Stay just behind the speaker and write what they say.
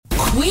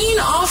Queen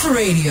of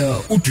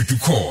Radio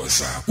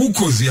uDudukhoza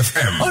uKhozi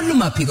FM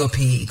olumaphiko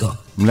phiko.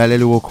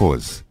 Mlaleli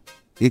wokhozi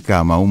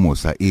igama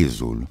uMusa E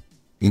Zulu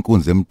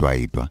inkunzi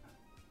emdwayidwa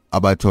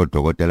abatho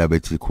dokotela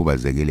bethi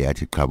khubazekile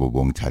yathi qhabo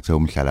bongithathe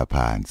umhlala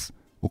phansi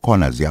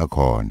ukhona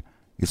ziyakhona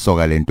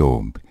isoka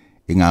lentombi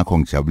ingakho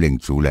ngijabule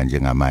ngijula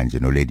njengamanje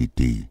no Lady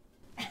D.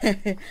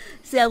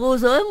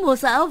 Siyakuzwa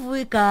weMusa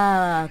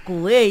avuyiga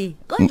kuwe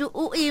konje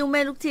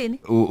umele ukuthini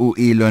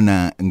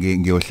Ilona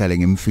ngiyohlala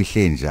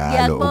ngimfihle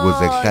njalo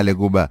ukuze kuhlale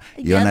kuba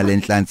yona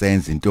lenhlanhla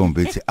yenza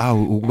intombi ethi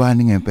awu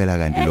ukubani ngempela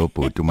kanti lo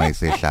bhuti uma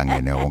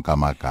isehlangene wonke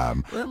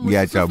amagama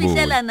ngiyajabula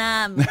ufihlela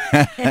nami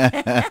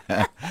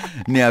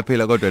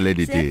Niyaphila kodwa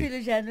Lady D Siyaphila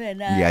njani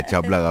wena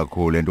Ngiyajabula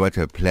kakhulu and what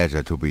a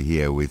pleasure to be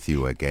here with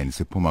you again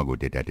siphuma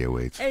kude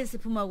dadewethu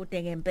siphuma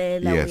kude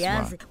ngempela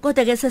uyazi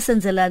kodwa ke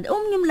sesenzela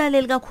omnye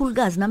umlaleli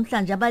kakhulukazi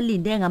namhlanje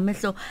abalinde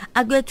ngamehlo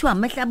akwethiwa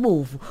amehla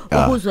bovu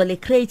ukuzwa le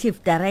creative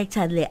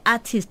director le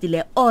artist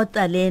le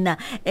author lena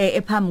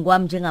ephambi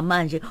kwami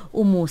njengamanje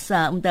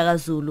uMusa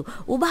uMtakazulu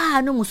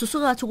ubani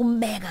ungususuka wathi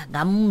kumbeka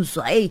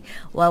ngamuzwa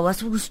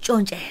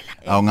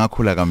wasukusitshontshela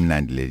awungakhula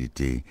kamnandi Lady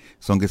D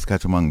sonke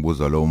isikhathi uma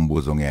ngibuzwa lo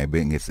umbuzo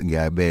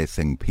ngiyabe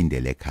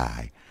sengiphindele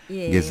ekhaya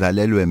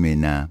ngizalelwe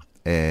mina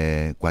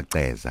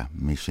kwaCeza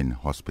Mission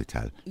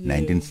Hospital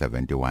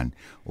 1971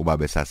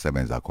 ubaba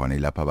esasebenza khona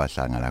ilapha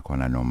abahlangana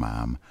khona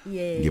nomama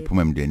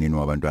ngiphuma emndenini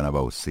wabantwana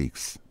abawu6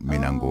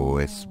 mina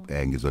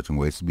ngizothi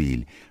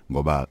ngowesibili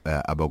ngoba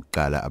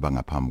abakuqala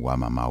abangaphambi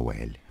kwamama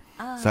wele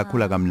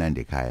sakhula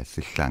kamnandi ekhaya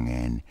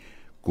sihlangene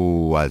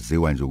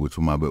kuwaziwa nje ukuthi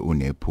uma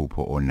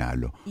unephupho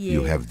onalo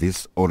you have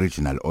this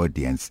original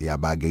audience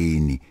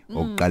yabakini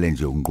okuqale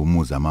nje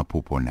ungqumuza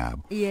amaphupho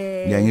nabo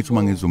ngiyangithi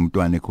uma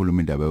ngizumntwana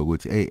ekhuluma indaba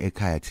yokuthi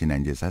ekhaya thina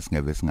nje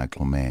sasingeve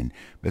singaxhumene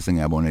bese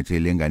ngiyabona ukuthi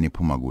lengane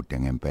iphuma kude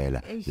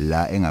ngempela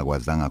la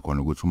engakwazanga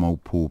khona ukuthi uma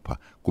uphupha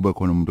kube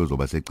khona umuntu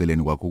ozoba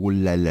seceleni kwakho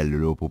ukulalela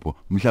lelo phupho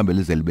mhlambe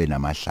lize libe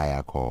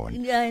namahlaya khona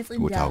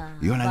ukuthi awu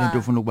iyona lento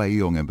ufuna ukuba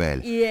yiyo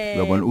ngempela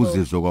uyabona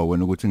uzizwe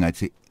kwawena ukuthi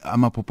ngathi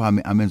amaphupho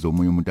ami amenza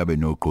umunye umuntu abe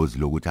nogqozi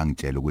lokuthi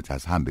angitshela ukuthi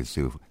asihambe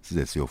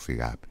size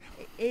siyofika aphi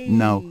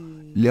now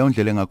leyo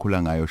ndlela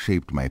engakhula ngayo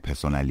shaped my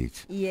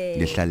personality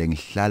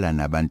ngihlala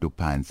nabantu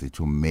phansi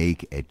to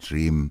make a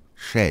dream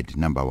shared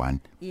number 1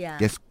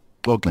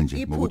 xoxe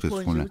nje ngokuthi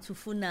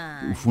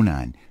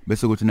ufunani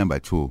bese kuthi number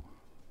 2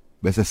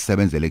 bese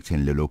sisebenzele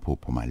ekutheni lelo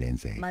phupho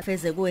malenzeke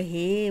mafeze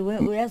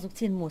uyazi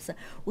ukuthini Musa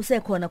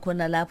usekhona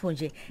khona lapho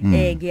nje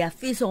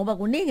ngiyafisa ngoba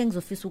kuningi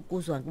engizofisa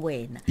ukuzwa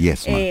kuwena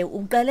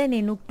uqale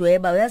nini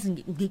ukudweba uyazi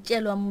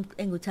ngitshelwa umuntu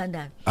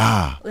enguthandayo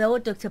uyawo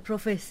Dr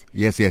Professor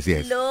yes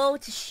lo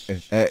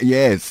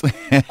yes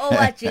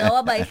owajika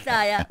waba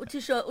ihlaya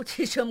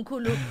uthisho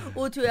mkhulu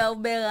uthi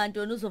uyawubeka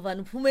kantoni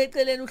uzovana uphume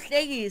eceleni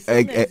uhlekise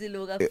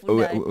ungenzilo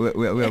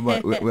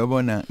kafunayo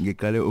uyabona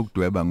ngiqale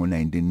ukudweba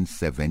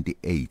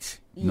ngo1978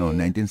 No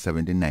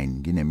 1979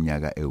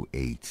 ngineminyaka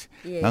ewu8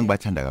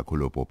 ngangibathanda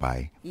kakhulu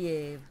oPopeye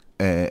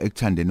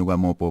ekuthandeni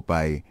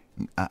kwaMoPopeye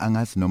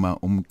angazi noma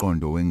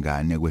umqondo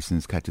wengane kwesinye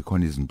isikhathi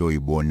khona izinto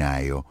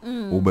oyibonayo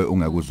ube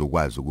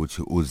ungakuzokwazi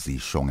ukuthi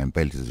uzisho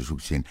ngempela zisho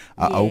ukuthini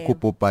awukho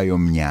Popeye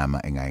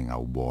omnyama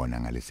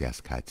engayingawubona ngalesi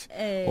yasikhathi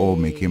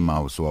Mickey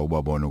Mouse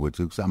wawubabona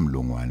ukuthi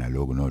kusamlungwana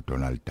lokho no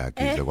Donald Duck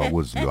ize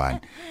kwakuzilwane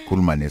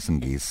khuluma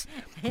nesingisi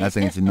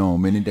ngase ngithi no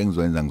mina into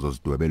engizoyenza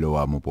ngizozidwebelo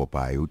wami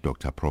uPopeye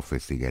uDr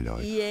Prophecy ke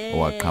loyo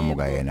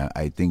owaqhamuka yena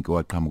I think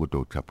waqhamuka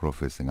uDr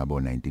Prophecy ngabo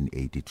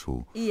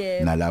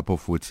 1982 nalapho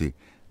futhi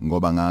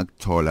ngoba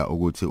ngakuthola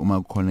ukuthi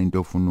uma kukhona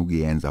into ofuna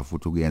ukuyenza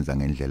futhi ukuyenza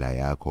ngendlela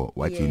yakho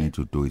what you need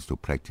to do is to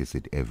practice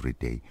it every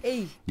day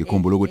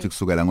ngikhumbula ukuthi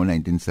kusukela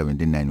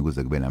ngo1979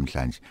 kuze kube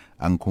namhlanje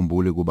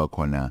angikhumbuli kuba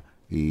khona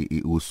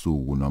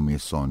usuku noma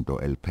isonto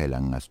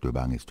eliphela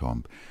ngingasidwebanga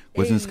isithombe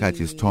kwesinye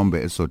isikhathi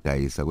isithombe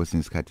esodayisa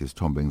kwesinye isikhathi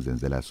isithombe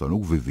ngizenzela sona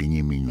ukuvivinya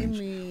iminwe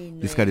nje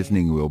isikhathi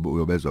esiningi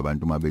uyobezwa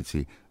abantu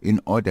mabethi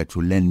in order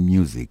to learn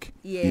music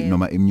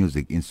noma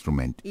music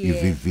instrument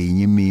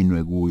ivivinya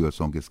iminwe kuyo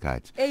sonke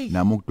isikhathi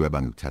nami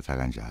ukudweba ngikuthatha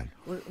kanjalo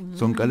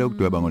so ngiqale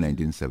ukudweba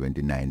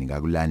ngo1979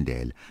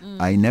 ngakulandela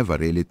I never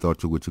really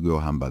thought ukuthi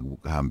kuyohamba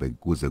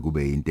kuze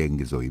kube into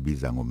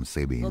engizoyibiza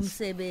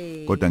ngomsebenzi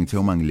kodwa ngithe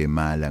uma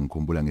ngilemala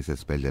ngikhumbula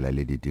ngisesibhedlela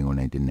Lady D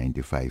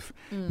ngo1995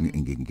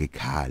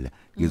 ngikhala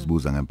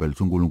ngizibuza ngempela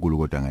ukuthi uNkulunkulu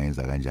kodwa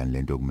ngayenza kanjani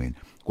lento kumina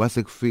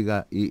kwase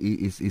kufika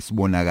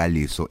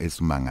isibonakaliso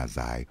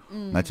esimangazayo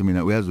ngathi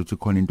mina uyazi ukuthi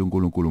khona into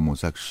uNkulunkulu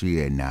Musa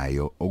kushiye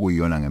nayo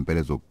okuyiyona ngempela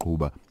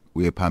ezokuqhuba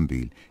uye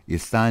phambili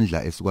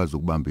isandla esikwazi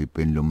ukubamba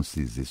ipeni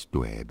lomsizi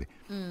sidwebe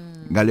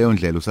ngaleyo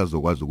ndlela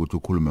usazokwazi ukuthi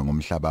ukhulume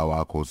ngomhlaba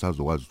wakho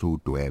usazokwazi ukuthi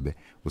udwebe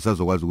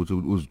usazokwazi ukuthi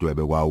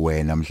uzidwebe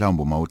kwawena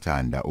mhlawumbe uma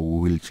uthanda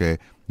uwheelchair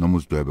noma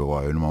uzidwebe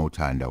kwayo noma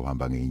uthanda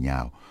uhamba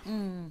ngeenyawo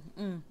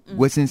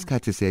kwesinye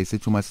isikhathi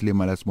siyayisithi uma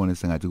silimala sibone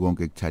sengathi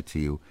konke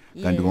kuthathiwe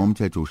kanti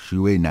ngomthetho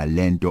ushiwe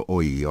nalento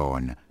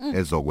oyiyona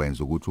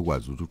ezokwenza ukuthi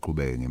ukwazi ukuthi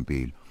uqhubeke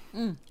ngempilo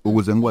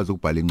ukuze ngikwazi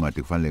ukubhala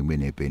incwadi kufanele ngibe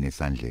nepeni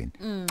esandleni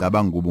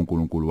cabanga kuba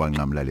uNkulunkulu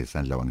wanqamla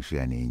lesandla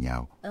wangishiya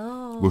neenyawo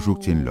kusho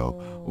ukuthini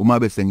lo uma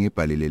bese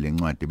ngibhalile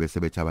lencwadi bese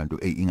bethi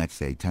abantu ingathi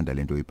siyayithanda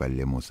lento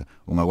oyibhalile Musa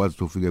ungakwazi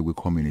ukuthi ufike kwi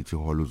community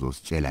hall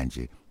uzositshela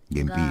nje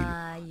ngempilo.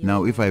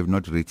 Now if I have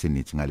not written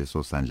it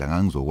ngaleso sandla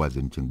ngangizokwazi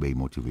ukuthi ngibe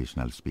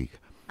motivational speaker.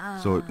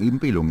 So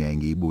impilo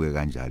ngiyibuke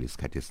kanjalo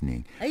isikhathi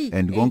esiningi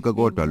and konke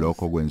kodwa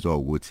lokho kwenziwa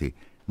ukuthi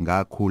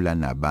ngakhula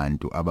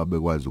nabantu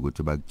ababekwazi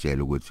ukuthi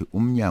bakutshela ukuthi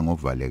umnyango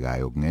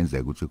ovalekayo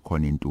kungenzeka ukuthi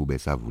khona intube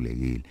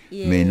esavulekile.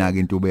 Mina ke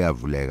intube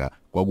yavuleka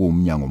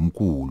kwakuumnyango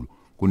omkhulu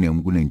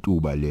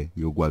kunentuba le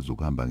yokwazi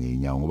ukuhamba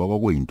ngeenyawo ngoba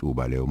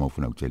kwakuyintuba leyo uma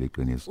ufuna ukutshela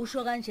iqiniso.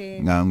 Usho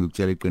kanje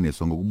ngikutshela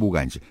iqiniso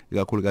ngokubuka nje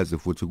ikakhulukazi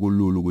futhi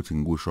kulula ukuthi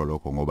ngikusho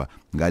lokho ngoba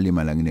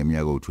ngalima la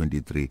ngineminyaka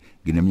u23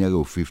 ngineminyaka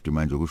u50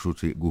 manje kusho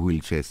ukuthi ku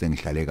wheelchair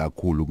sengihlale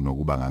kakhulu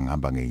kunokuba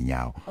ngihamba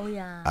ngeenyawo.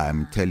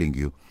 I'm telling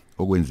you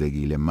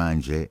okwenzekile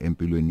manje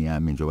empilweni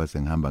yami njengoba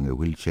sengihamba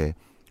ngewheelchair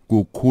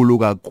kukhulu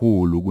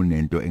kakhulu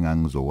kunento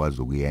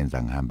engangizokwazi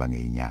ukuyenza ngihamba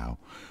ngeenyawo.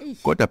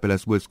 Kodwa phela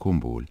sibuye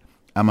sikhumbule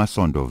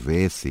amasondo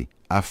vesi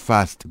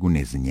afast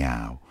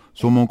kunezinyawo.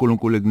 So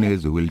uNkulunkulu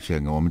ekunikeza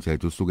wheelchair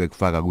ngomthetho usuke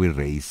kufaka kwi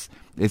race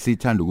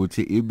esithanda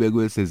ukuthi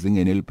ibekwe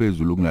sezingeni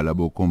eliphezulu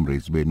kunalabo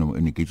comrades benu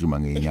enigijima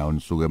ngeenyawo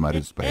nisuke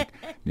eMaritzburg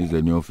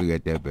nize niyofika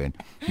eDurban.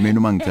 Mina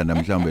uma ngithanda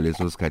mhlawumbe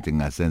leso sikhathi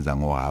ngingasenza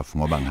ngo-half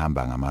ngoba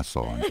ngihamba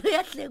ngamasondo.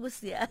 Uyahleka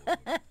usiya.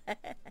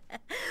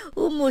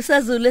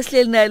 uMusa Zulu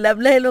esihleli naye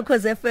labulayelo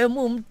Khoze FM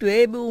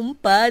umdwebi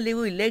umbhali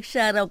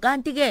uyilecturer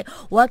kanti ke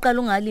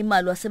waqala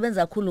ungalimali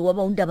wasebenza kakhulu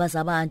ngoba undaba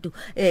zabantu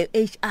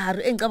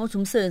HR engicabanga ukuthi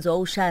umsebenzi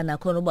wawushaya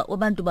khona ngoba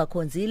abantu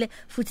bakhonzile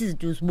futhi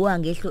izinto zibuka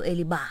ngehlo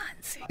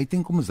elibanzi. I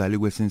think umzali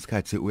kwesinye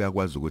isikhathi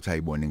uyakwazi ukuthi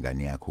ayibone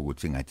ingane yakho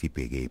ukuthi ngathi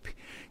ibhekephi.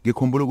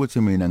 Ngikhumbula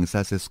ukuthi mina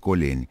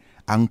ngisasesikoleni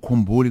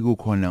angikhumbuli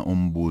kukhona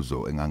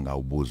umbuzo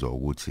engangawubuza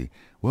ukuthi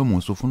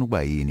weMusa ufuna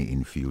ukuba yini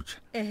in future.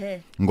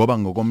 Ngoba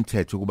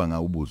ngokomthetho kuba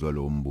ngawubuzwa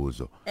lo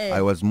mbuzo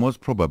I was most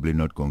probably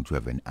not going to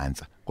have an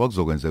answer.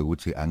 Kwakuzokwenzeka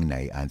ukuthi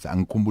anginayi answer.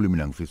 Angikhumbuli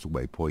mina ngifisa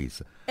ukuba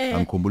iphoyisa.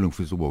 Angikhumbuli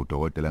ngifisa ukuba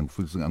udokotela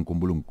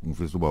angikhumbuli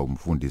ngifisa ukuba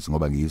umfundisi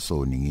ngoba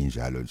ngiyisoni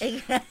nginjalo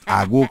nje.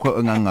 Akukho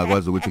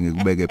engangakwazi ukuthi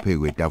ngikubeke phezu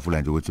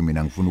kwetafula nje ukuthi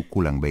mina ngifuna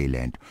ukukhula ngibe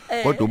yilento.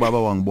 Kodwa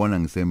ubaba wangibona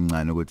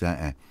ngisemncane ukuthi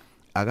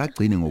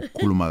akagcini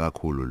ngokukhuluma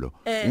kakhulu lo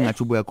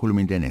ingathi ubuya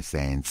khuluma into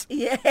enesense.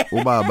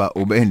 Ubaba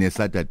ube ne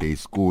Saturday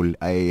school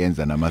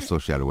ayenza nama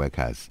social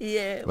workers.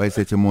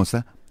 Wayesethi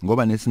Musa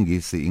ngoba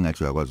nesingisi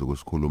ingathi uyakwazi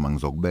ukusikhuluma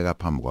ngizokubeka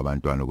phambi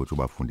kwabantwana ukuthi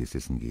ubafundise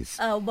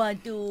isingisi.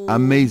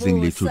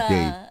 Amazingly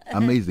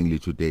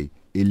today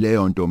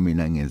ileyo nto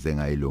mina ngenze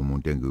ngayo lo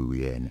muntu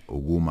engiyena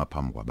ukuma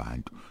phambi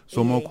kwabantu.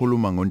 So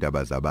mokhuluma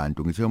ngondaba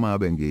zabantu ngithe uma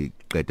ngabe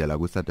ngiqeda la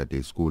ku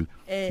Saturday school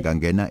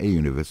ngangena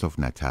eUniversity of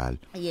Natal.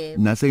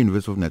 Nase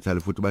University of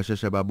Natal futhi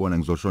basheshe babona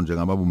ngizosho nje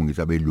ngababumu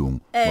ngithi abelungu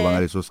ngoba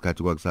ngaleso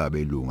sikhathi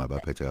kwakusabelungu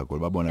abaphethe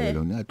kakhulu babona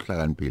belungu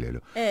ngahlakaniphile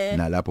lo.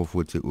 Nalapho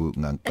futhi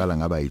ngiqala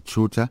ngaba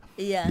yi-tutor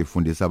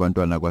ngifundisa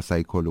abantwana kwa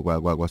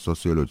psychology kwa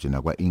sociology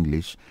na kwa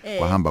English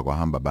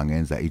kwahamba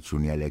bangenza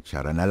i-junior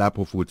lecturer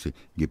nalapho futhi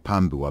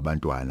ngiphambi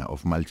kwabantwana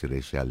of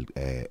multiracial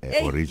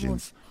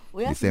origins.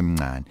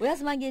 Ngisemncane.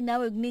 Uyazi manje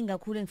nawe kuningi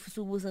kakhulu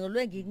engifisa ukubuza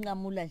ngolwe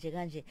ngikunqamula nje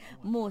kanje.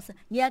 Musa,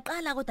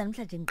 ngiyaqala kodwa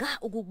namhlanje ngqa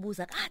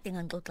ukukubuza kade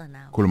ngangixoxa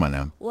nawe. Khuluma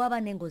nami.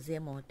 Waba nengozi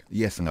yemoto.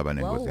 Yes ngaba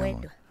nengozi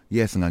yemoto.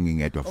 Yes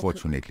ngangingedwa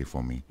fortunately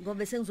for me.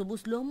 Ngoba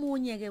sengizobusa lo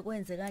munye ke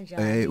kwenze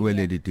kanjalo.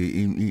 Weledithi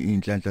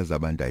inhlanhla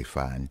zabantu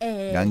ayifani.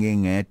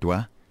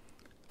 Ngangingedwa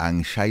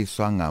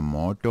angishayiswa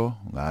ngamoto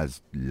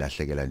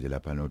ngazilahlekela nje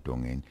lapha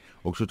noDongeni.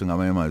 Okusho ukuthi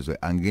ngamanye amazwi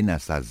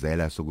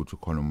anginasazela sokuthi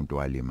khona umuntu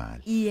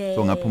walimali.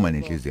 So ngaphuma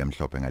nenhliziyo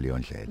emhlophe ngaleyo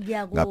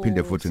ndlela.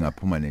 Ngaphinde futhi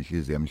ngaphuma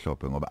nenhliziyo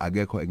emhlophe ngoba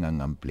akekho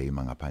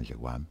engangamblame ngaphandle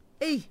kwami.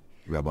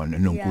 Uyabona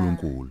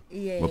noNkulunkulu.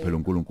 Ngoba phela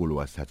uNkulunkulu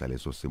wasithatha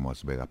leso simo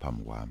wasibeka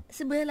phambi kwami.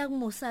 Sibuyela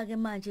kuMusa ke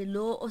manje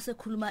lo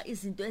osekhuluma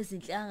izinto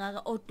ezinhle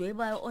angaka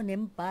odwebayo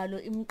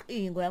onembhalo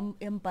imiqingo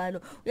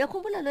yembhalo.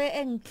 Uyakhumbula lo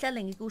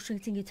engihlale ngikusho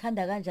ngithi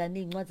ngithanda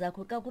kanjani incwadi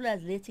zakho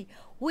kakhulukazi lethi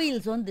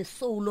Wheels on the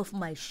Sole of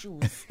My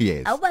Shoes.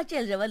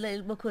 Awubatshele nje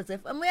abalaleli boKhoze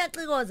FM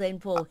uyacikoza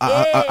info.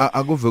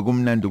 Akuve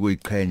kumnandi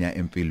ukuyiqhenya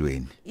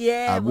empilweni.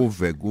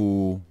 Akuve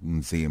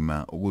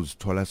kunzima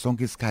ukuzithola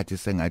sonke isikhathi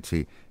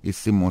sengathi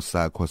isimo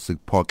sakho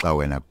sikuphoxa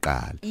wena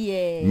kuqala.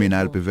 Mina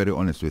I'll be very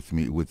honest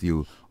with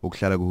you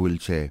ukuhlala ku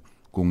wheelchair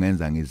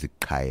kungenza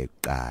ngiziqhaye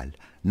kuqala.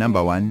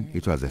 Number 1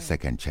 it was a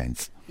second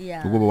chance.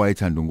 Ukuba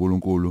wayithanda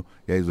uNkulunkulu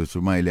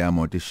yayizoshuma ile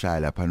yamoto ishaya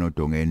lapha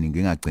noDongeni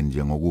ngingagcini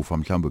nje ngokufa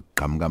mhlawumbe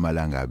kuqhamuka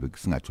amalangabe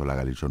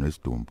singatholakala lisho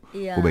nesidumbu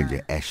kube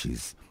nje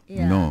ashes.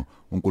 No,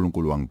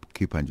 uNkulunkulu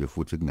wangikhipha nje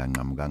futhi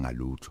kunganqamuka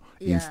ngalutho.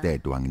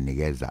 Instead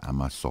wanginikeza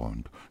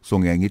amasondo. So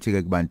ngiyangithi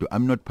ke kubantu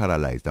I'm not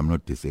paralyzed, I'm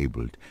not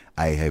disabled.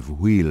 I have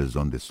wheels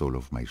on the sole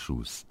of my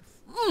shoes.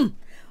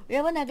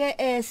 Uyabona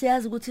ke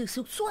siyazi ukuthi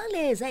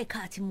sikusukaleza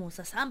ikhathi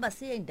Musa sihamba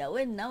siye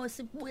endaweni nawe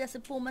sibuya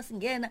siphuma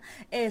singena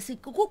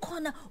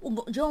kukhona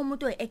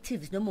njengomuntu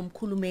oactivist noma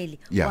umkhulumeli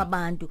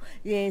wabantu.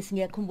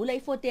 Ngiyakhumbula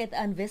i40th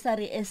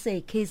anniversary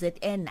essay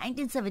KZN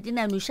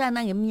 1979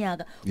 ushana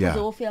ngeminyaka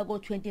uzofika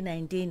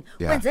ko2019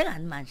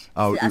 kwenzekani manje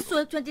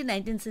asuke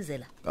 2019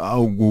 sizela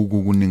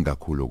kuningi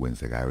kakhulu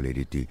okwenzekayo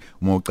leli di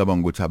uma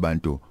ucabanga ukuthi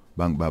abantu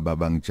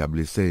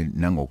bangijabulise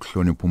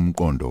nangokuhlonipha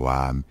umqondo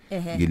wami.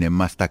 Ngine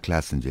master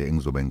class nje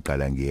engizobe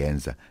ngiqala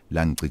ngiyenza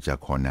la ngicitsha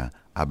khona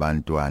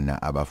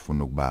abantwana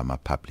abafuna ukuba ama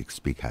public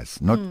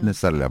speakers, not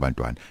necessarily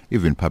abantwana,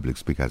 even public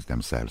speakers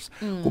themselves.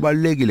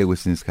 Kubalekile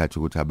kwesinye isikhathi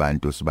ukuthi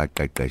abantu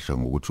sibaqeqeshe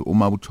ngokuthi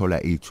uma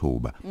uthola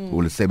ithuba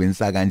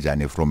ulisebenzisa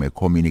kanjani from a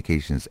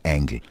communications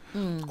angle.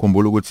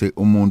 Khumbula ukuthi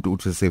umuntu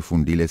uthi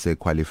sefundile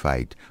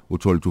sequalified,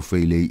 uthola ukuthi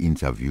ufaile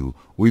i-interview,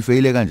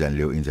 uyifaile kanjani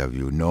leyo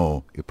interview?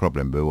 No, i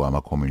problem bewa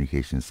ama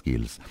communication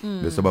skills.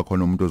 Bese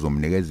bakhona umuntu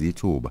ozomnikeza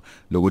ithuba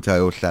lokuthi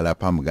ayohlala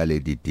phambi ka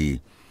Lady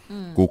D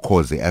ku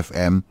Khosi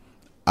FM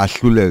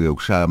ahluleke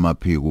ukushaya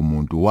amaphiko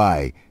umuntu.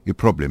 Why? I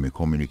problem is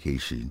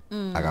communication.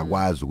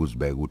 Akakwazi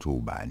ukuzibeka ukuthi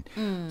ubani.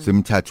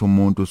 Simthatha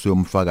umuntu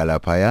siyomfaka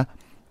lapha ya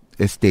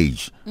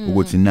stage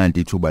ukuthi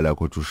nanti ithuba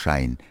lakho to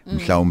shine,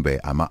 mhlawumbe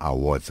ama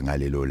awards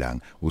ngalelo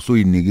langa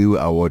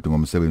usuyinikiwe award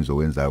ngomsebenzi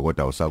owenzayo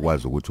kodwa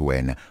usakwazi ukuthi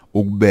wena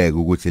ukubeka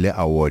ukuthi le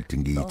award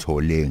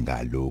ngiyithole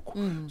ngalokho.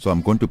 So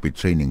I'm going to be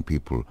training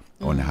people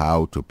on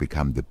how to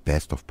become the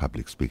best of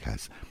public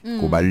speakers.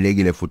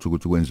 Kubalekile futhi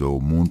ukuthi kwenziwe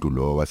umuntu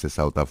lo wase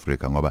South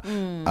Africa ngoba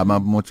ama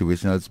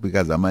motivational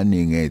speakers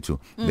amaningi ethu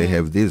they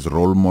have these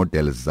role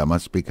models ama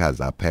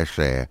speakers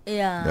aphesheya.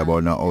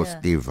 Yabona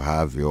Steve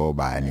Harvey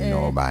obani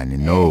nobani.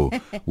 No,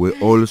 we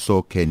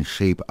also can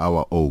shape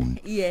our own.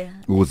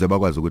 Ukuze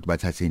bakwazi ukuthi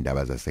bathathe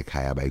indaba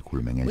zasekhaya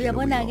bayikhulume ngendlela.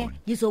 Uyabona ke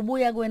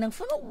ngizobuya kuwena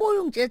ngifuna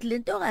ukubuya ungitshela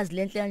lentokazi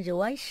lenhle kanje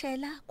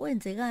wayishela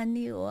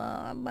kwenzekani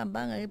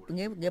wabambanga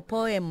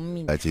ngepoem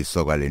mina. Athi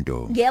soka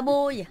lento.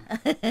 Ngiyabuya.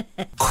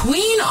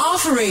 Queen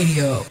of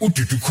Radio.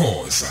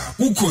 uDudukhoza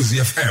uKhosi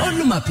FM.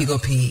 Olumaphiko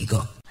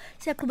phiko.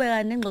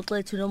 Siyaqhubeka nengxoxo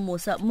yethu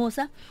noMusa.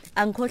 Musa,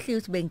 angikhohli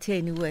ukuthi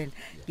bengitheni kuwena.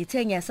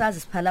 Ngithe ngiyasazi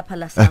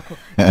siphalaphala sakho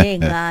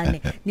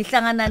nezingane.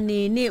 Nihlangana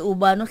nini?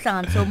 Ubani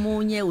ohlanganisa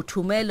omunye?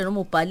 Uthumele noma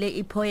ubhale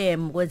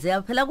ipoem?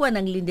 Kwenzeka phela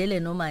kuwena ngilindele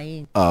noma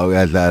yini?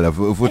 Uyadlala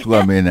futhi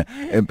kwamina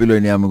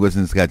empilweni yami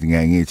kwesinye isikhathi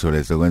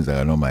ngiyangithole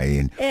sekwenzeka noma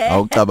yini.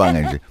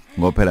 Awucabange nje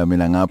ngophela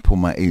mina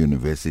ngaphuma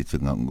euniversity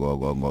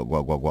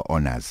kwa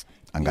honors.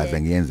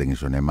 Angaze ngiyenze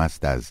ngisho ne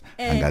masters,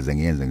 angaze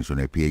ngiyenze ngisho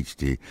ne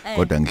PhD,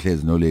 kodwa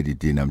ngihlezi no Lady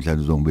D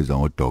namhlanje uzongibiza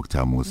ngo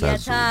Dr Musa.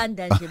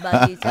 Ngiyathanda nje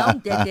bakithi,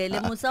 awungidedele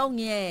Musa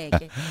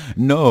ungiyeke.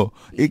 No,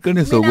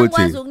 iqiniso ukuthi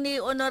ngikwazi ukuni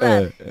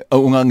honorary.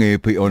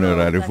 Ungangephi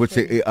honorary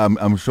futhi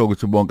I'm sure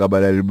ukuthi bonke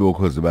abalali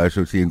bokhozi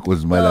bayasho ukuthi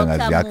inkosi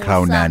malanga ziya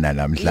crownana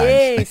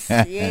namhlanje.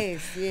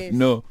 Yes.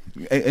 No,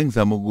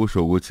 engizama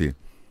ukusho ukuthi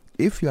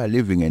if you are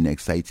living an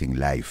exciting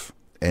life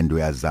and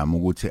uyazama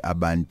ukuthi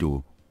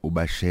abantu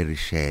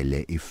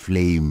ubasherishele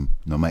iflame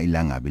noma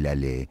ilangabi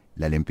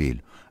lalempilo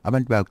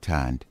abantu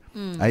bayakuthanda.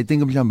 I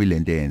think mhlawumbe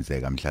lento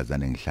eyenzeka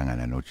mhlazana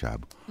ngihlangana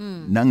noJabu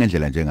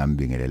nangendlela nje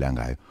ngambingelela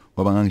ngayo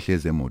ngoba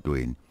ngangihleze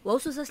emotweni.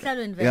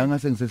 Wawususesihlalweni vele?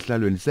 Ngase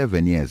ngisesihlalweni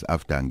 7 years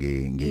after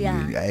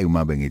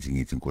umabe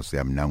ngithi inkosi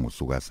yami nangu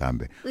usuka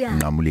sambe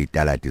nqamula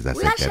izitaladi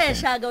zaseKapa.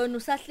 Uyashesha ke wena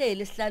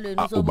usahlele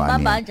esihlalweni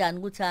uzobamba kanjani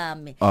ukuthi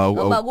ame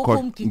ngoba kukho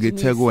umgijimisi.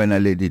 Ngithe kuwena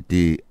Lady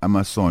D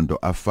amasonto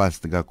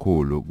afast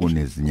kakhulu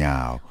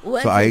kunezinyawo.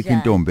 So ayikho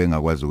intombi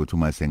engakwazi ukuthi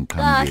uma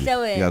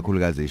sengiqhamile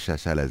ikakhulukazi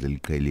ishashala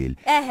zeliqhelile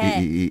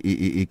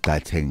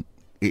igqathe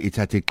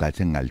ithatha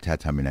igqathe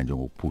ngalithatha mina nje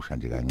ngokuphusha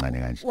nje kancane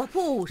kanje.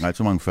 Waphusha.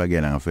 Ngathi uma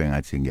ngifakela ngafike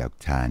ngathi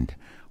ngiyakuthanda.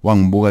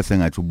 Wangibuka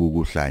sengathi ubuka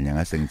uhlanya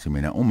ngase ngithi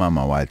mina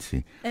umama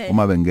wathi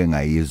uma bengeke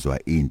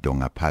ngayizwa into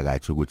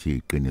ngaphakathi ukuthi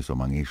iqiniso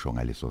mangisho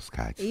ngaleso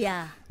sikhathi.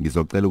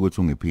 Ngizocela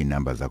ukuthi ungiphi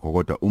inamba zakho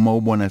kodwa uma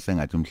ubona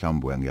sengathi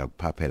mhlawumbe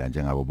ngiyakuphaphela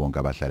njengabo bonke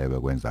abahlale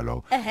bekwenza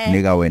lokho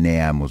nika wena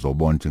yami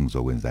uzobona ukuthi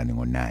ngizokwenzani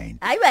ngo9.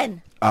 Hayi wena.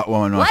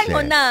 Why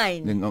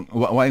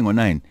ngo9? Why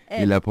ngo9?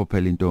 Ilapho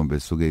phela intombi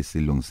esuke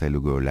isilungisela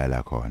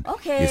ukuyolala khona.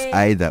 Is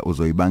either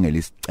uzoyibangela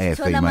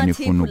isicefe imani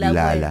ifuna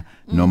ukulala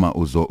noma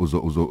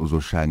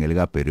uzoshangela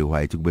ka Berry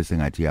White kube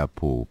sengathi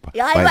iyaphupha.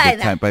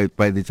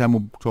 By the time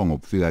ubuthongo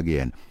bufika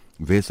kuyena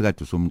vese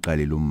kade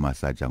usumqalela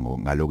ummassage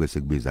ngaloko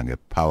esikubiza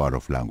ngepower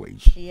of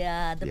language.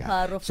 The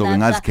power of so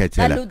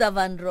ngazikhethela Luther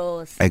Van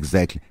Ross.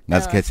 Exactly.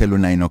 Ngazikhethela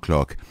 9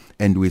 o'clock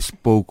and we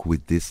spoke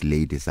with this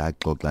lady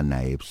saxoxa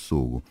naye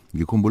ebusuku.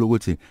 Ngikhumbula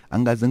ukuthi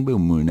angaze ngibe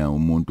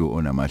umuntu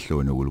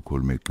onamahloni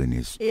ukulikhuluma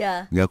iqiniso.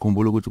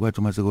 Ngiyakhumbula ukuthi kwathi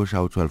uma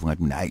sekoshaya u12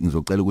 ngathi mina hayi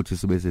ngizocela ukuthi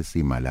sibe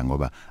sesima la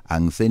ngoba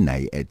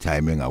angisenayi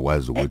airtime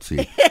engakwazi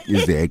ukuthi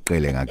ize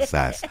eqele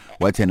ngakusasa.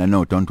 Wathena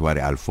no, don't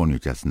worry, I'll phone you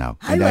just now.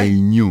 And I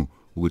knew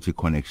ukuthi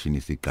connection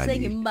isiqalile.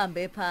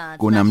 Sengimbambe phansi.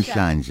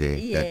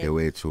 Kunamhlanje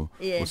dadewethu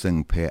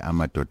usengiphe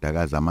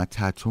amadodakazi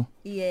amathathu.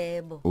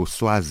 Yebo.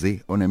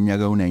 uSwazi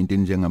oneminyaka u19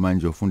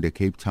 njengamanje ufunda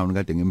eCape Town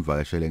kade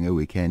ngimvakashele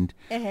ngeweekend.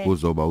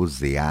 Uzoba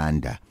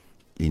uZiyanda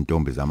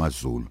intombi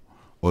zamaZulu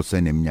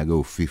oseneminyaka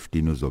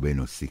u15 uzobe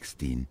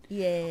no16.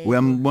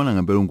 Uyambona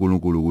ngempela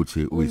uNkulunkulu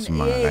ukuthi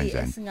uyisimanga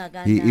kanjani.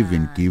 He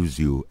even gives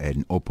you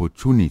an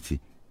opportunity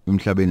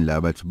emhlabeni la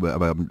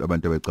abantu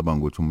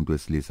abacabanga ukuthi umuntu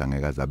wesilisa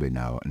ngeke azabe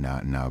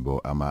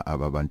nabo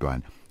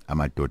abantwana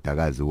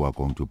amadodakazi who are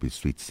going to be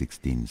sweet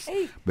 16s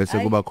bese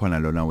kuba khona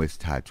lona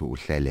wesithathu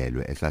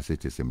uhlelelwe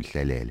esasithi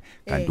simhlelele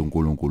kanti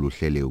uNkulunkulu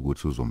uhlele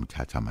ukuthi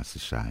uzomthatha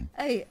masishane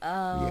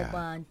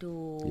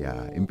bantu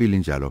impilo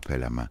injalo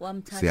phela ma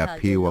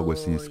siyaphiwa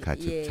kwesinye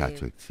isikhathi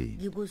ukuthathwa ekuthini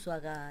ngikuzwa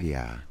kahle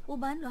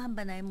ubani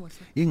lohamba naye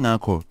Musa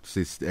ingakho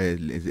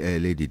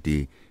Lady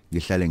D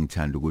ngihlale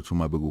ngithanda ukuthi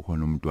uma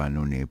bekukhona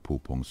umntwana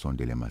onephupho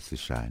ngisondele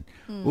masishane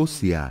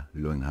usiya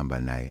lo ngihamba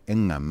naye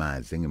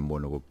engingamazi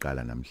engimbona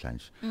okokuqala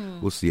namhlanje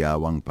usiya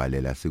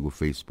wangibhalela siku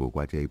Facebook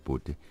wathi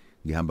ayibhode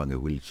ngihamba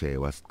ngewheelchair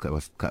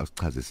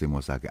wasichaza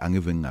isimo sakhe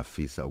angive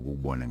ngingafisa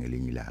ukubona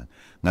ngelinye ilanga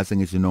ngase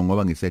ngithi no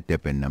ngoba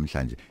ngiseDurban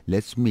namhlanje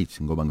let's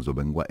meet ngoba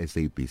ngizobe ngikwa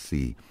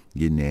SABC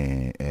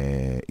ngine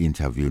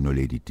interview no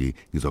Lady D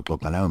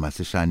ngizoxoxa nawe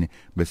masishane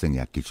bese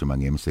ngiyagijima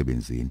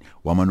ngemsebenzini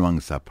wamana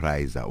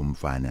wangisurprise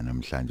umfana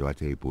namhlanje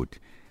wathi ayibhode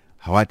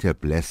what a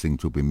blessing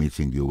to be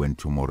meeting you when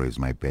tomorrow is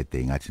my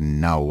birthday. Ngathi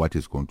now what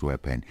is going to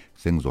happen?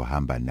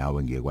 Sengizohamba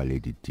nawe ngiye kwa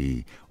Lady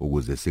D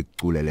ukuze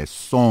sikuculele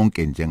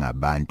sonke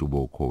njengabantu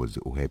bokhozi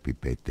happy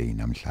birthday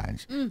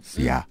namhlanje.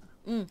 Siya.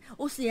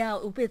 Usiya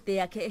ubirthday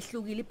yakhe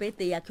ehlukile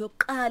ibirthday yakhe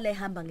yokuqala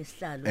ehamba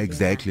ngesihlalo.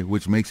 Exactly,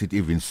 which makes it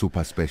even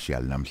super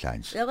special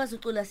namhlanje. Uyakwazi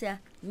ucula siya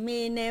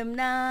mine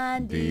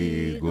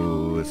mnandi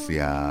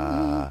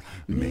kusiya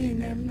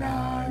mine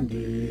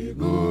mnandi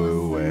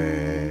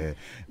kuwe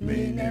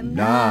mine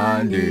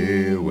mnandi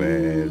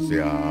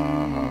wesiya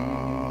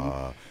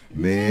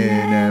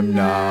mine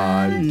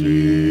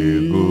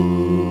mnandi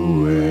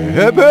kuwe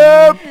hip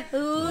hip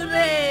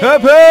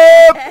hip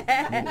hip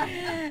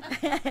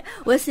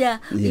wesiya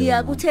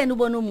iyakuthena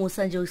ubona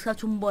uMusa nje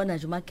usathi umbona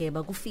nje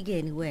uMageba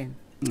kufikeni wena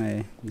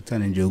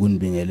ngithanda nje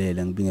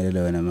ukunibingelela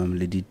ngibingelela wena mama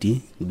Lady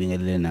D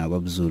ngibingelele na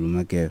kwaBzulu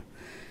Mageba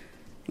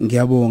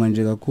ngiyabonga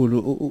nje kakhulu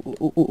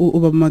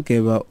ubaba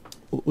Mageba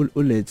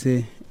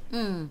ulethe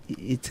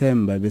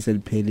ithemba bese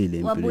liphelile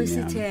empilweni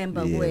wabuyisa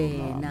ithemba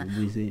wena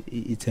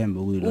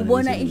ithemba kuyilona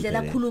ubona indlela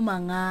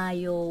akhuluma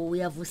ngayo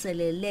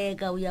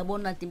uyavuseleleka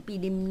uyabona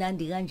impilo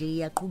imnandi kanje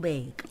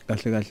iyaqhubeka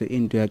kahle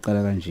into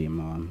yaqala kanje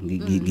mama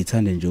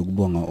ngithanda nje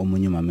ukubonga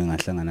omunye umama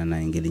engahlangana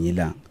naye ngelinye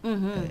ilanga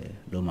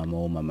lo mama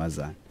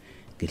omamazana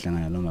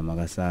ngihlangana nomama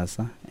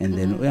kaSasa and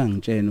then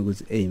uyangitshela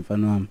ukuthi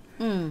mfana wami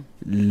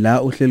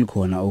la uhleli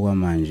khona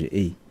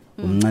okwamanje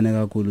umncane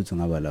kakhulu uthi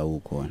ngaba la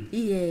ukhona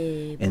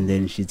and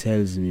then she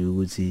tells me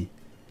ukuthi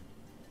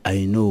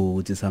I know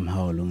ukuthi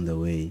somehow along the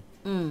way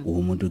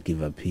umuntu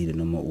give up ile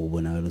noma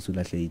ubonakala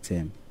usulahle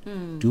ithemba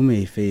do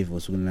me a favor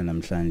usukunana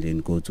namhlanje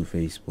and go to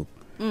Facebook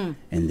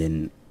and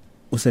then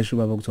usesho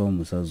baba kuthiwa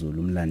uMusa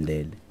Zulu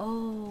umlandele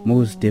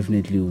most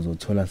definitely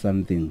uzothola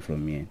something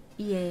from yena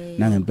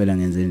nangempela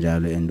ngenze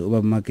njalo and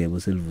ubaba Mageba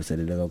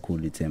uselivuselela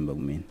kakhulu ithemba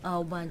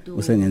kumina bantu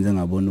usengenze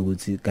ngabona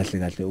ukuthi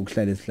kahle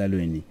ukuhlala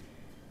esihlalweni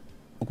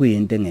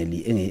kuyinto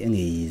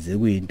engeyize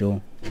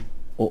kuyinto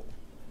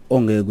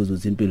ongeke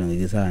uzuthi impilo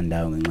ngeke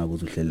isandawo ngenxa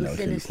ukuthi uhleli la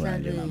uhleli khona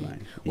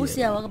njengamanje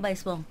usiya wakaba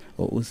isibongo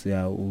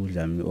usiya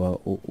udlami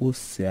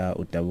usiya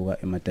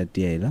udabuka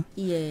eMatatiyela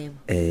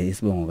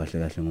isibongo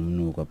kahle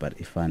ngomnuko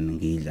but ifani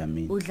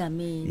ngidlamini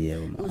udlamini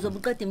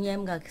uzobuqeda iminyaka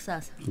emingaki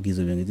kusasa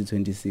ngizobe ngithi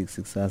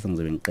 26 kusasa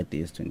ngizobe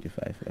ngiqede is25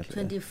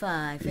 kahle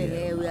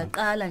 25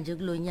 uyaqala nje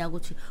kulonyaka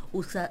ukuthi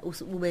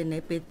ube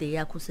nebirthday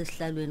yakho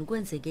sesihlalweni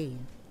kwenzeke yini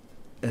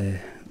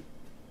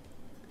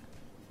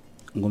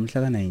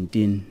ngomhla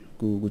ka19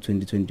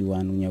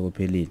 ku2021 unyaka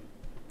ophelile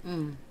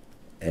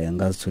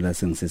ngazithola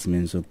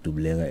sengisesimeni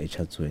sokudubuleka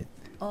eChatsworth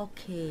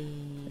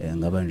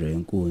ngaba nje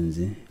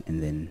inkunzi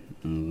and then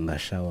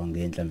ngashawa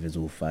ngenhlamvu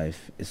ezu5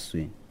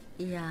 esiswini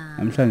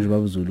namhlanje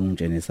babuZulu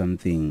ungitshene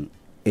something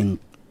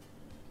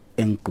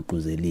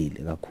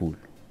engigqugquzelile kakhulu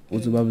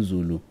uthi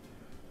babuZulu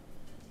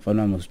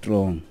fana mo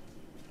strong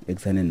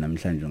ekuthaneni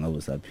namhlanje ngabe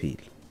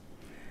usaphila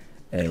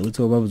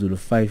uthi babuZulu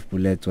 5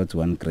 bullets what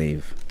one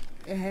grave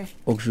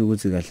okusho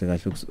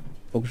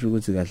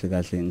ukuthi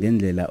kahle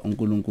ngendlela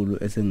uNkulunkulu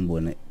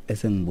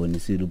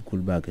esengibonisile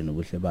ubukhulu bakhe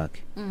nobuhle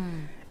bakhe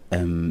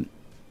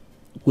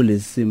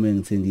kulesi simo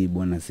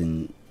engithengiyibona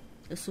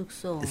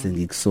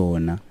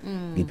sengikusona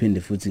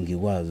ngiphinde futhi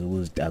ngikwazi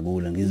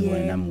ukuzitakula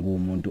ngizibona nami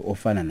ngumuntu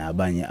ofana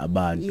nabanye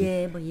abantu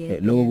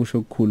lokho kusho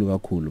okukhulu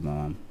kakhulu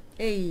mama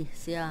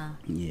siya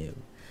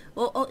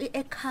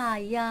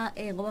ekhaya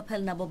ngoba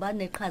phela nabo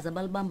baneqhaza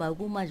balibambayo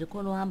kumanje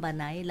khona uhamba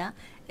naye la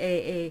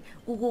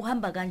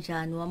ukuhamba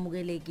kanjani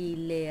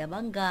wamukelekile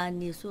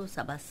abangani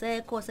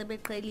sabasekho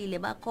sebeqhelile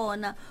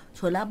bakhona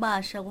thola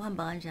abasha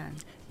kuhamba kanjani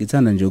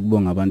ngithanda nje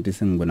ukubonga abantu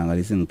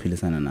esengibonakalisa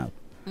ngiphilisana nabo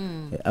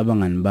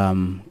abangani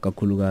bami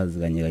kakhulukazi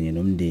kanye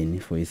nomndeni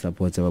for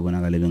isupport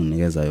ababonakala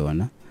benginikeza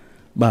yona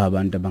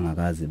abantu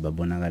abangakazi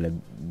babonakala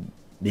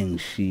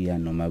bengishiya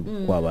noma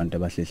kwabantu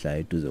abahlehlayo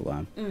eduze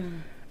kwami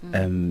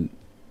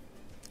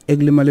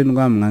ekulimaleni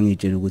kwami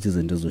ngangitshela ukuthi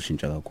izinto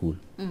zizoshintsha kakhulu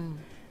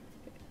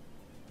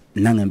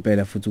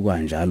nangempela futhi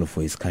kwanjalo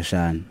for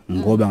isikhashana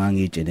ngoba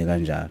ngangitshele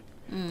kanjalo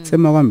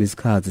sema kwamba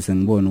isikhathi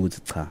sengibona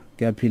ukuthi cha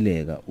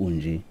kuyaphileka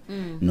unje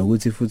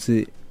nokuthi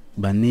futhi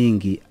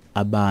baningi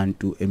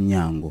abantu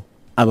eminyango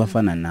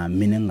abafana nami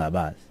mina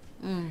engabazi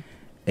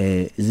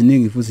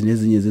ziningi futhi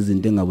nezinye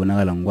zezinto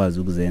engabonakala ngikwazi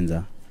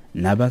ukuzenza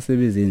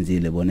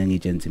nabasebenzenzile bona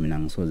ngitshenzi mina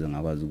ngisoze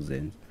ngakwazi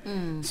ukuzenza.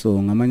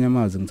 So ngamanye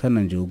amazwi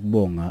ngithanda nje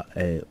ukubonga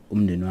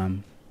umndeni wami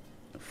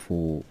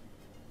for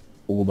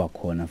ukuba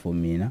khona for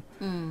mina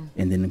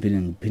and then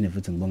ngiphinde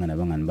futhi ngibonga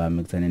nabangani bami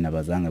ekuthaneni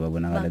nabazange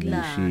babonakala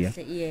bengishiya.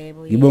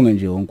 Ngibonge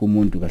nje wonke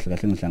umuntu kahle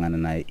kahle ngihlangana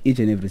naye each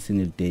and every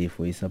single day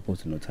for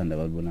i-support nothanda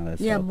balibonakala.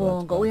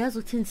 Ngiyabonga. Uyazi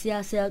ukuthi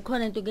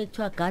siyakhona into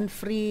ekuthiwa gun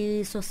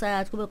free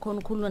society kube khona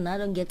ukukhuluma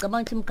nalo.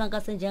 Ngiyacabanga ukuthi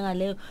imikhankaso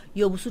njengaleyo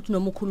yobe usuthi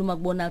noma ukhuluma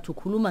kubona ukuthi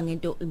ukhuluma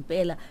ngento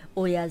impela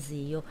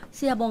oyaziyo.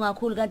 Siyabonga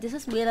kakhulu kanti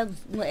sesibuyela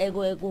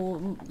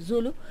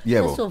ku-Zulu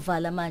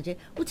sesovala manje.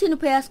 Uthini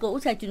uPeasco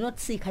uthi I do not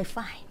seek I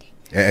find.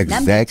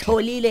 Exactly.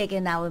 Tholile ke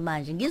nawe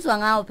manje. Ngizwa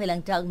ngawo phela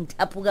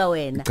ngithaphuka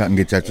wena.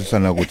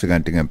 Ngijatshisana ukuthi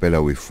kanti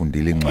ngempela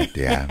uyifundile incwadi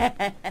yami.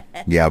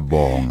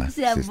 Ngiyabonga.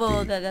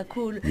 Siyabonga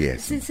kakhulu.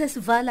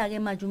 Sesivala ke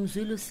manje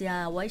uMzulu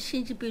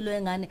wayishintsha impilo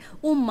yengane.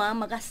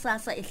 Umama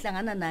kaSasa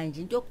ehlangana naye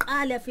nje into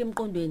yokuqala yafi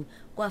emqondweni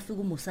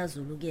kwafika uMusa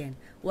Zulu kuyena.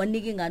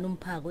 Wanika ingane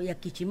umphako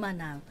yagijima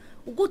nayo.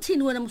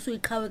 Ukuthini wena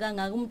musuyiqhawe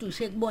kangaka umuntu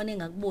ushe kubona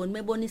engakuboni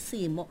mebona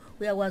isimo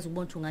uyakwazi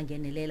ukubona ukuthi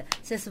ungangenelela.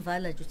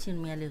 Sesivala nje uthini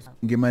umyalezo.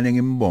 Ngimane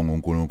ngimbonga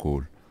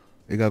uNkulunkulu.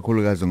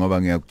 Ikakhulukazi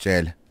ngoba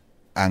ngiyakutshela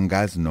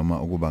angazi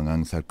noma ukuba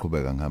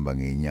ngangisaqhubeka ngihamba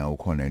ngeinyawo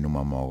ukhona yena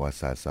umama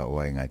wakwaSasa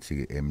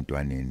owayengathi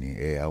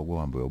emntwaneni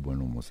akuhambe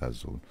uyobona uMusa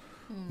Zulu.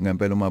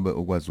 Ngempela uma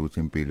ukwazi ukuthi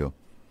impilo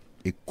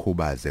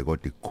ikukhubaze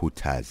kodwa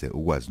ikukhuthaze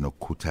ukwazi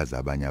nokukhuthaza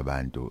abanye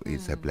abantu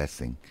it's a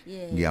blessing.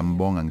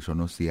 Ngiyambonga ngisho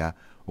noSiya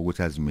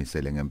ukuthi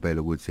azimisele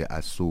ngempela ukuthi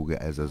asuke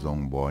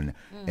ezazongibona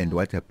and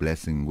what a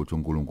blessing ukuthi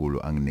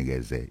uNkulunkulu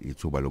anginikeze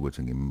ithuba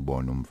lokuthi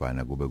ngimbone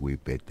umfana kube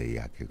kuyibirthday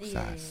yakhe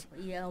kusasa.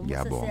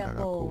 Ngiyabonga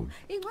kakhulu.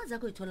 Incwadi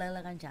zakho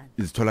itholakala kanjani?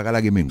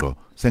 Izitholakala kimi ngqo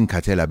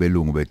sengikhathela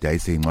abelungu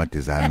bedayisa incwadi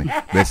zami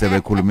bese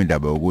bekhuluma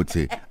indaba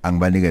ukuthi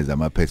angibanikeze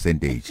ama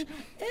percentage.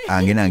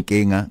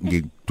 Anginankinga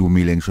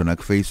ngidumile ngishona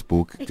ku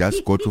Facebook.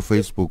 Just go to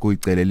Facebook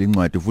uyicelela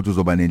incwadi futhi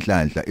uzoba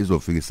nenhlanhla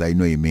izofika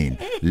isayinwe yimina.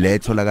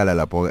 Letholakala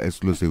lapho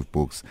exclusive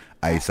books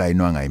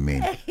ayisayinwanga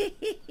yimina.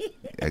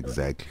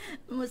 Exactly.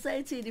 Musa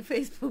ithini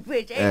Facebook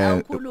page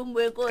awukhulumi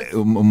wenkosi.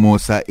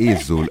 Musa E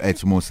Zulu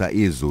 @Musa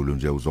E Zulu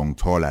nje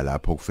uzongithola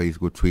lapho ku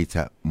Facebook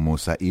Twitter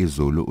Musa E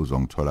Zulu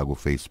uzongithola ku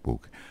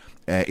Facebook.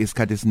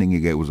 Isikhathi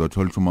esiningi ke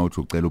uzothola ukuthi uma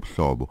uthi ucela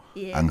ubuhlobo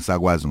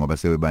angisakwazi ngoba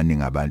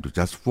sebebaningi abantu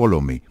just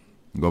follow me.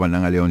 Ngoba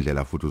nangaleyo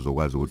ndlela futhi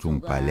uzokwazi ukuthi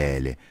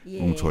ungibhalele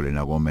ungithole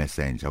na ko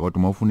Messenger kodwa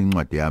uma ufuna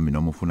incwadi yami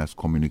noma ufuna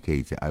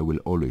communicate I will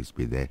always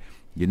be there.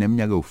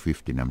 Ngineminyaka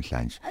u50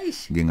 namhlanje.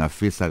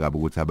 Ngingafisa kabi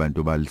ukuthi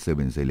abantu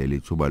balisebenzele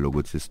lithuba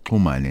lokuthi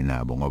sixhumane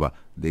nabo ngoba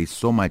there is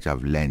so much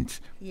I've learned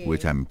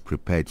which I'm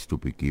prepared to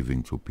be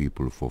giving to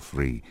people for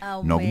free.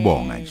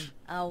 Nokubonga nje.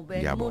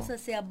 Musa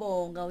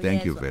siyabonga uyezwa.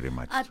 Thank you very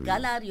much.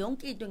 Gallery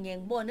yonke into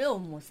ngiyengibone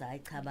uMusa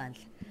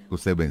ayichabandla.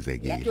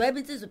 Kusebenzekile. Yadweba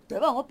insizwe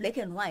udweba ngo black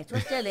and white.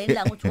 Wasitshela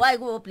ilanga ukuthi why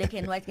ku black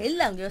and white.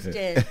 Ngelanga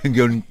ngiyositshela.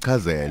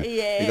 Ngiyonichazela.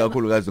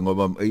 Ikakhulukazi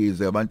ngoba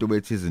ize abantu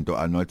bethi izinto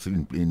are not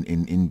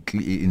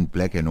in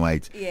black and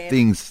white.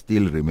 Things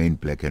still remain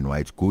black and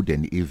white, good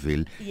and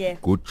evil,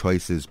 good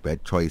choices,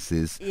 bad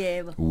choices,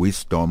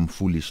 wisdom,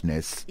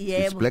 foolishness.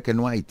 It's black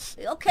and white.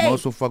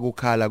 Mawuso ufaka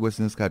ukhala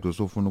kwesinye isikhathi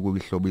usufuna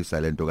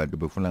ukuyihlobisa lento kanti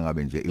befuna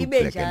ngabe nje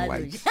black and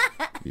white.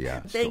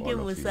 Thank you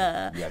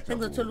Musa.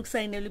 Ngizothola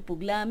ukusayinela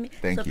ibhuku lami.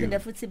 So phinda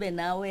futhi be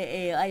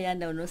nawe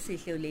ayanda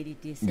noSihle uLady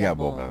D.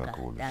 Ngiyabonga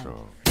kakhulu.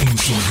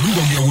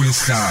 Umsombuluko kuya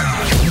kuLesihlanu.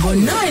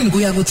 Ngo9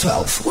 kuya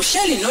ku12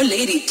 uhleli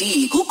noLady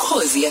D ku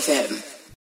Khosi FM.